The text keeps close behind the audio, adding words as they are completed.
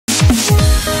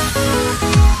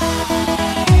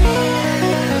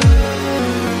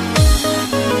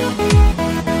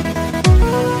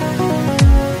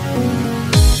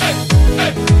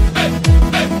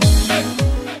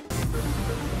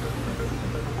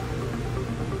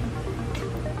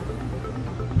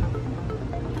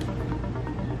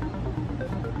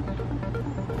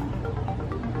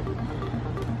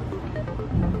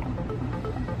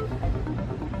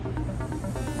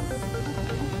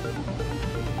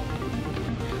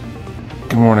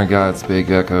Good morning guys, Big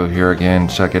Gecko here again.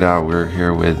 Check it out, we're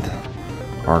here with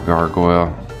our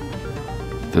gargoyle.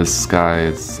 This guy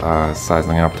is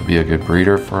sizing up to be a good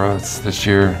breeder for us this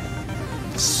year.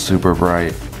 Super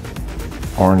bright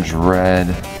orange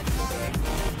red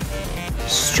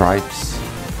stripes,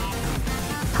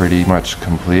 pretty much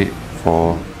complete,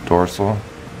 full dorsal,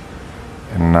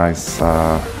 and nice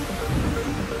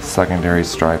secondary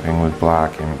striping with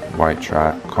black and white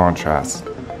contrast.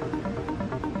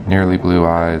 Nearly blue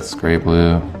eyes, gray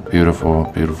blue, beautiful,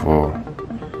 beautiful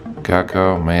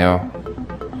gecko, male.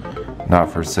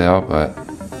 Not for sale, but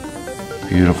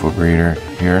beautiful breeder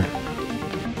here.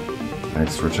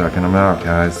 Thanks for checking him out,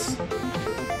 guys.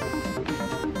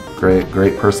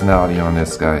 Great personality on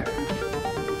this guy.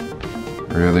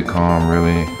 Really calm,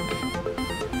 really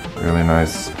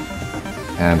nice,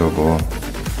 handleable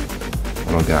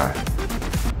little guy.